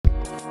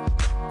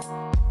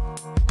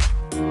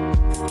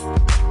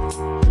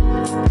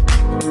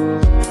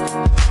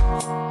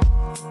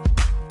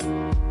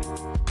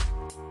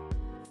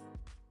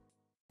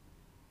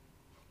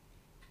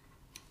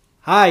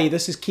Hi,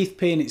 this is Keith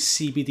Payne at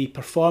CBD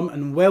Perform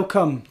and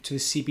welcome to the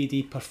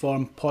CBD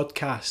Perform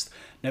podcast.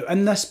 Now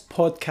in this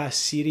podcast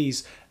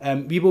series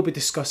we will be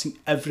discussing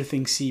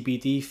everything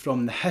CBD,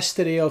 from the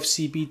history of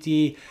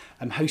CBD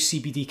and how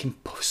CBD can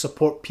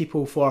support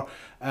people for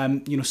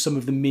some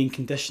of the main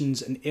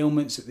conditions and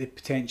ailments that they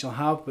potentially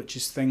have, which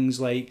is things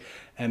like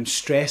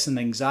stress and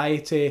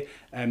anxiety,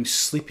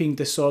 sleeping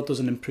disorders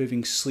and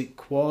improving sleep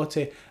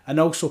quality, and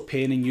also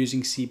pain and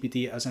using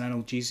CBD as an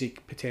analgesic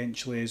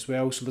potentially as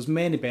well. So there's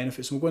many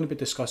benefits, and we're going to be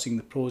discussing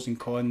the pros and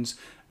cons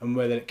and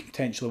whether it can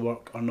potentially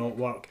work or not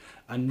work,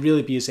 and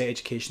really be as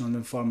educational and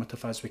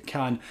informative as we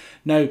can.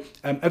 Now,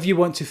 if you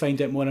want to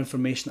find out more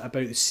information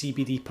about the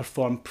CBD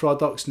Perform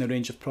products and the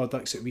range of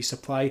products that we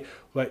supply,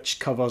 which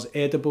covers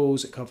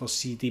edibles, it covers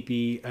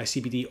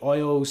CBD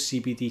oils,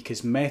 CBD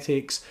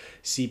cosmetics,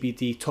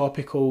 CBD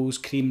topicals,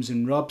 creams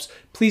and rubs,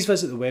 please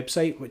visit the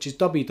website, which is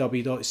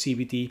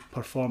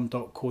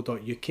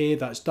www.cbdperform.co.uk.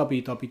 That's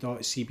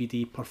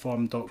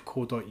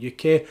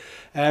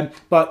www.cbdperform.co.uk.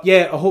 But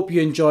yeah, I hope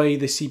you enjoy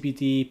the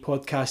CBD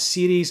podcast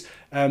series.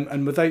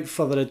 And without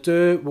further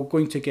ado, we're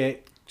going to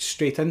get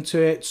straight into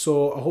it.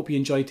 So I hope you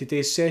enjoyed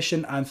today's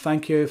session, and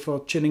thank you for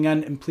tuning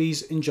in, and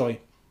please enjoy.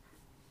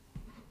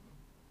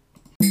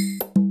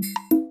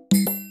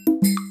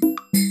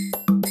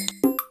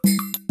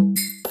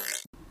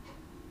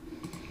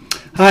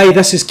 Hi,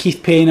 this is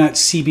Keith Payne at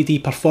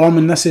CBD Perform,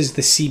 and this is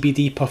the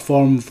CBD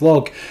Perform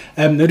vlog.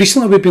 Now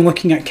recently we've been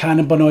looking at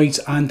cannabinoids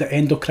and the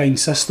endocrine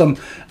system,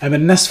 and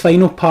in this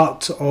final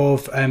part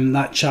of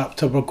that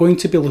chapter we're going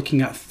to be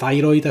looking at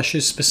thyroid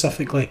issues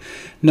specifically.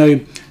 Now,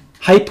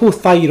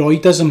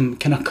 hypothyroidism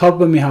can occur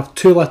when we have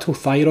too little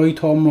thyroid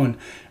hormone,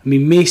 and we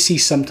may see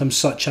symptoms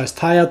such as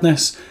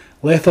tiredness,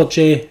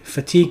 lethargy,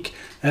 fatigue,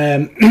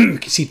 we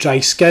can see dry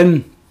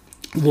skin,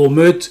 low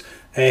mood,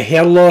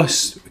 hair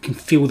loss, we can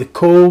feel the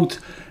cold,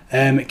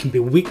 it can be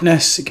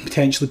weakness, it can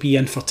potentially be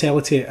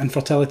infertility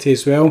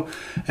as well.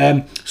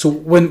 So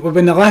when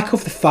the lack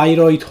of the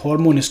thyroid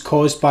hormone is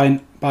caused by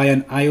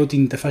an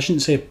iodine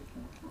deficiency,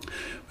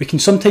 we can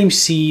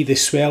sometimes see the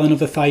swelling of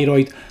the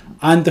thyroid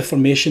and the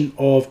formation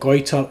of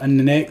goiter in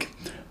the neck.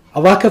 A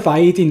lack of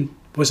iodine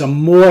was a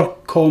more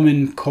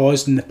common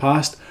cause in the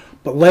past,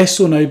 but less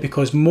so now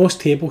because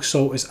most table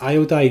salt is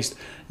iodized.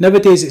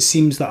 Nowadays it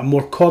seems that a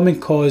more common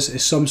cause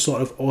is some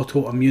sort of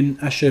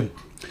autoimmune issue.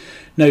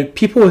 Now,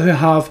 people who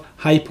have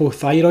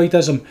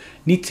hypothyroidism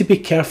need to be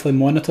carefully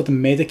monitored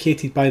and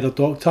medicated by their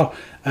doctor,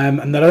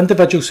 and there are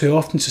individuals who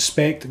often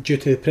suspect, due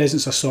to the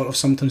presence of sort of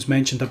symptoms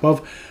mentioned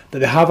above, that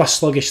they have a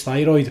sluggish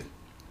thyroid,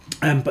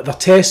 but their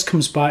test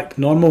comes back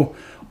normal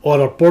or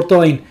are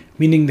borderline,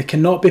 meaning they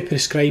cannot be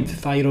prescribed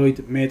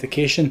thyroid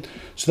medication.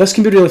 So this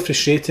can be really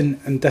frustrating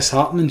and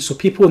disheartening. So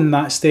people in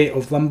that state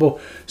of limbo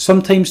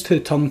sometimes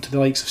turn to the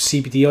likes of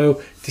CBD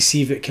oil to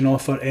see if it can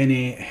offer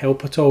any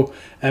help at all.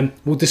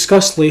 We'll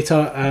discuss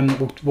later,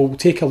 we'll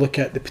take a look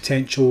at the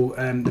potential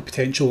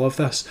of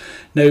this.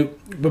 Now,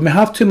 when we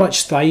have too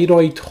much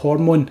thyroid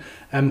hormone,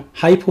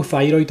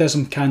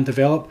 hypothyroidism can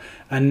develop,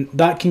 and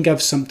that can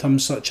give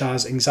symptoms such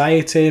as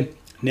anxiety,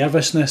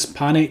 nervousness,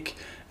 panic,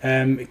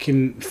 it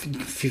can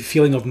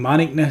feeling of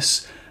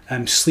manicness,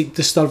 sleep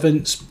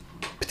disturbance,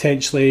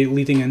 potentially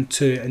leading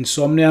into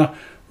insomnia,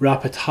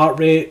 rapid heart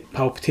rate,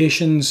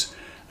 palpitations,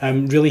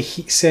 really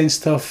heat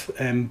sensitive,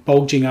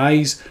 bulging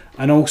eyes,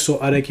 and also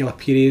irregular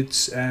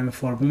periods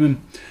for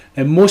women.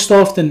 Most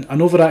often an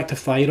overactive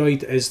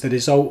thyroid is the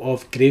result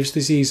of Graves'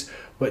 disease,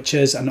 which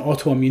is an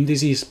autoimmune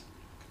disease.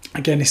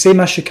 Again, the same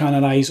issue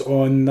can arise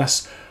on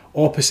this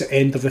opposite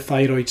end of the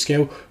thyroid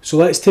scale. So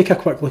let's take a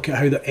quick look at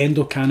how the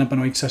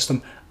endocannabinoid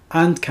system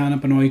and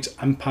cannabinoids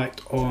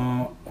impact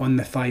on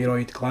the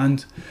thyroid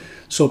gland.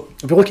 So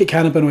if we look at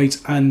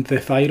cannabinoids and the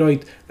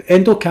thyroid, the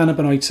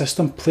endocannabinoid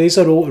system plays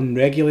a role in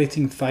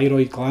regulating the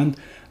thyroid gland.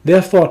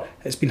 Therefore,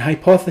 it's been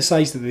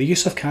hypothesized that the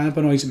use of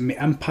cannabinoids may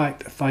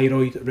impact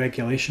thyroid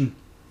regulation.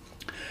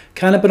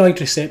 Cannabinoid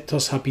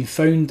receptors have been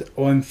found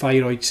on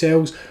thyroid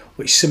cells,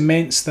 which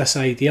cements this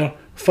idea.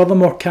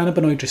 Furthermore,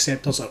 cannabinoid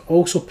receptors are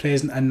also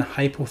present in the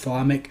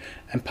hypothalamic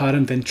and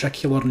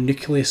paraventricular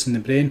nucleus in the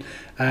brain,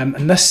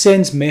 and this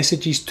sends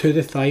messages to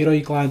the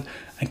thyroid gland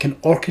and can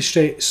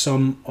orchestrate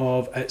some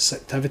of its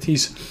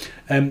activities.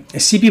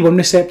 CB1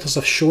 receptors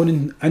are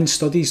shown in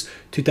studies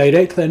to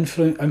directly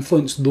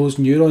influence those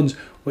neurons,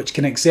 which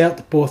can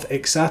exert both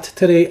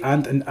excitatory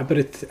and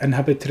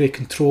inhibitory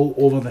control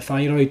over the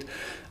thyroid.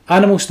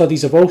 Animal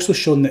studies have also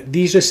shown that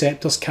these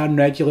receptors can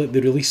regulate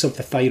the release of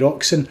the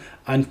thyroxine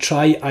and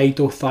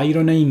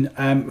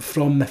triiodothyronine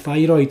from the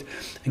thyroid,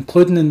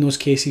 including in those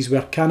cases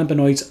where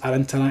cannabinoids are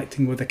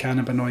interacting with the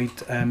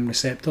cannabinoid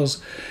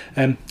receptors.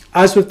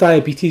 As with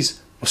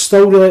diabetes, we're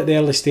still really at the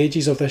early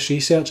stages of this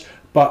research,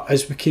 but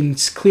as we can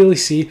clearly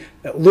see,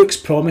 it looks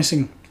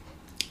promising.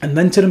 In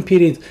the interim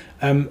period,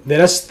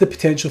 there is the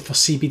potential for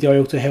CBD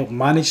oil to help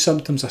manage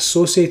symptoms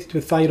associated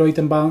with thyroid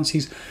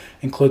imbalances,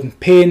 including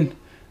pain,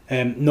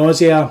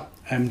 nausea,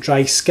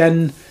 dry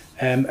skin,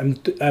 When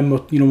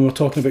we're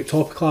talking about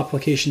topical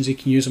applications, you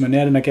can use them in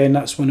there. And again,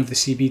 that's one of the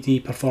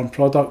CBD Perform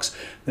products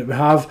that we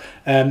have.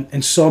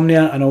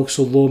 Insomnia and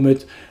also low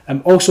mood.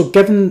 Also,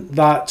 given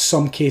that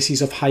some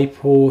cases of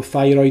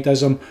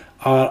hypothyroidism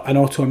are an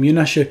autoimmune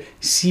issue,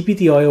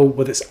 CBD oil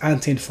with its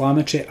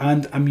anti-inflammatory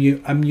and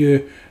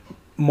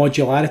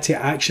immunomodularity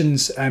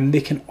actions,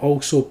 they can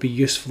also be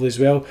useful as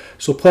well.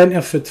 So plenty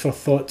of food for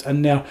thought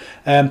in there.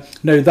 Now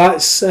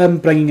that's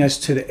bringing us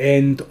to the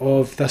end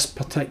of this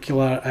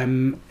particular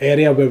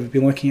area where we've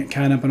been looking at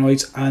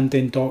cannabinoids and the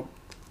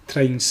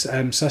endocrine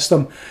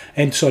system.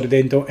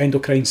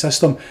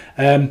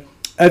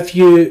 If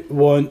you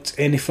want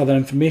any further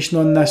information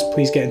on this,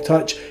 please get in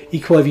touch.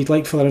 Equally, if you'd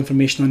like further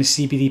information on the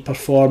CBD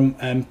Perform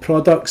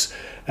products,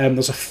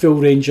 there's a full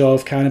range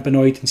of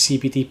cannabinoid and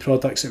CBD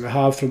products that we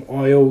have, from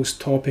oils,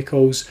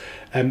 topicals,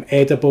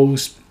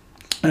 edibles,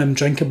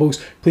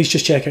 drinkables. Please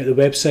just check out the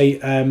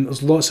website.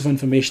 There's lots of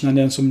information on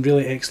there and some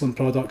really excellent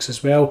products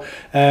as well.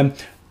 The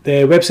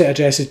website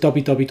address is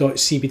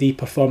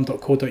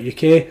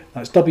www.cbdperform.co.uk.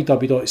 That's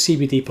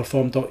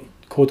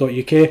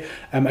www.cbdperform.co.uk.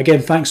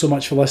 Again, thanks so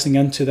much for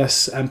listening into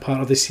this part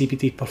of the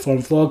CBD Perform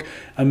vlog,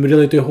 and we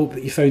really do hope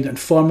that you found it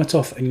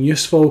informative and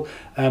useful,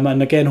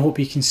 and again hope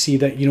you can see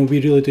that we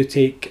really do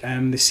take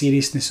the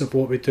seriousness of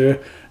what we do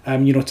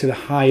to the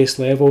highest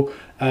level,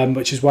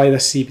 which is why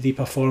this CBD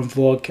Perform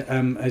vlog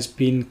has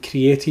been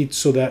created,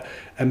 so that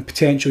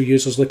potential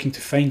users looking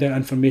to find out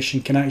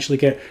information can actually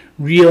get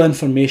real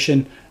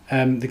information,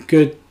 the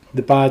good,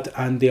 the bad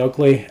and the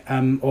ugly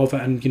of it,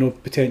 and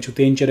potential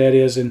danger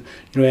areas, and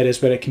areas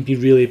where it can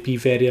really be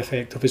very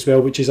effective as well,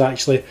 which is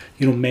actually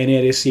many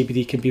areas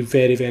CBD can be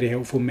very, very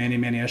helpful in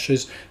many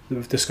issues that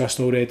we've discussed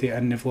already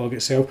in the vlog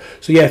itself.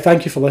 So yeah,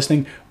 thank you for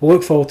listening. We'll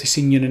look forward to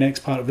seeing you in the next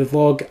part of the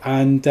vlog,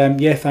 and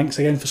yeah, thanks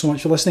again for so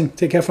much for listening.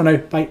 Take care for now.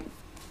 Bye.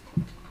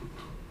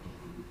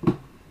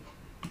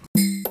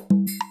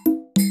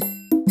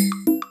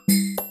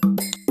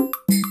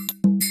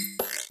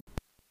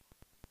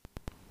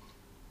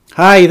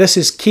 Hi, this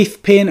is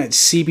Keith Payne at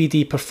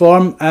CBD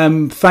Perform.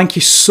 Thank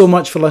you so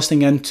much for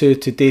listening in to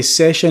today's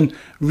session.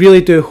 Really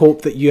do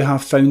hope that you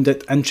have found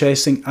it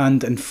interesting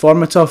and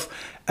informative.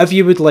 If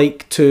you would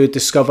like to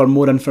discover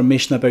more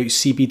information about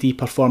CBD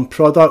Perform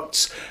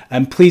products,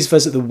 please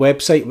visit the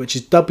website, which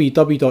is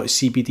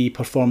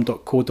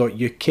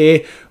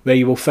www.cbdperform.co.uk, where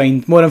you will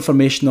find more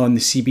information on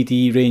the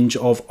CBD range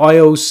of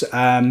oils,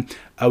 our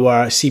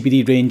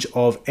CBD range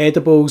of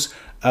edibles,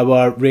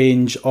 our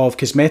range of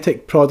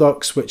cosmetic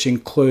products, which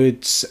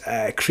includes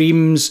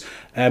creams,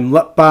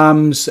 lip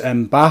balms,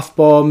 bath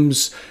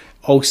bombs,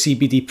 all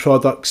CBD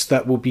products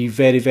that will be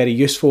very, very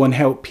useful and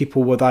help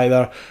people with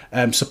either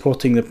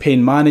supporting the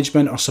pain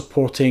management, or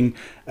supporting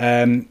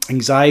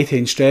anxiety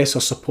and stress, or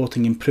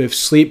supporting improved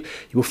sleep.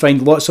 You will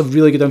find lots of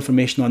really good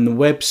information on the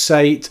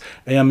website.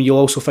 You'll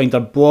also find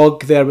our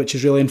blog there, which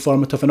is really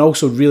informative, and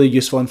also really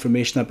useful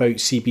information about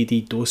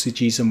CBD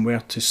dosages and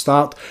where to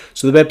start.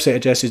 So the website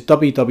address is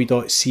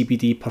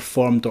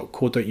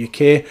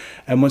www.cbdperform.co.uk.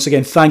 And once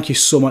again, thank you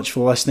so much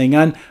for listening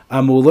in,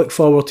 and we'll look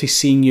forward to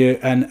seeing you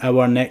in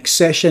our next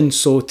session.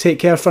 So take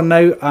care for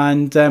now,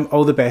 and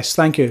all the best.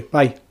 Thank you.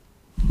 Bye.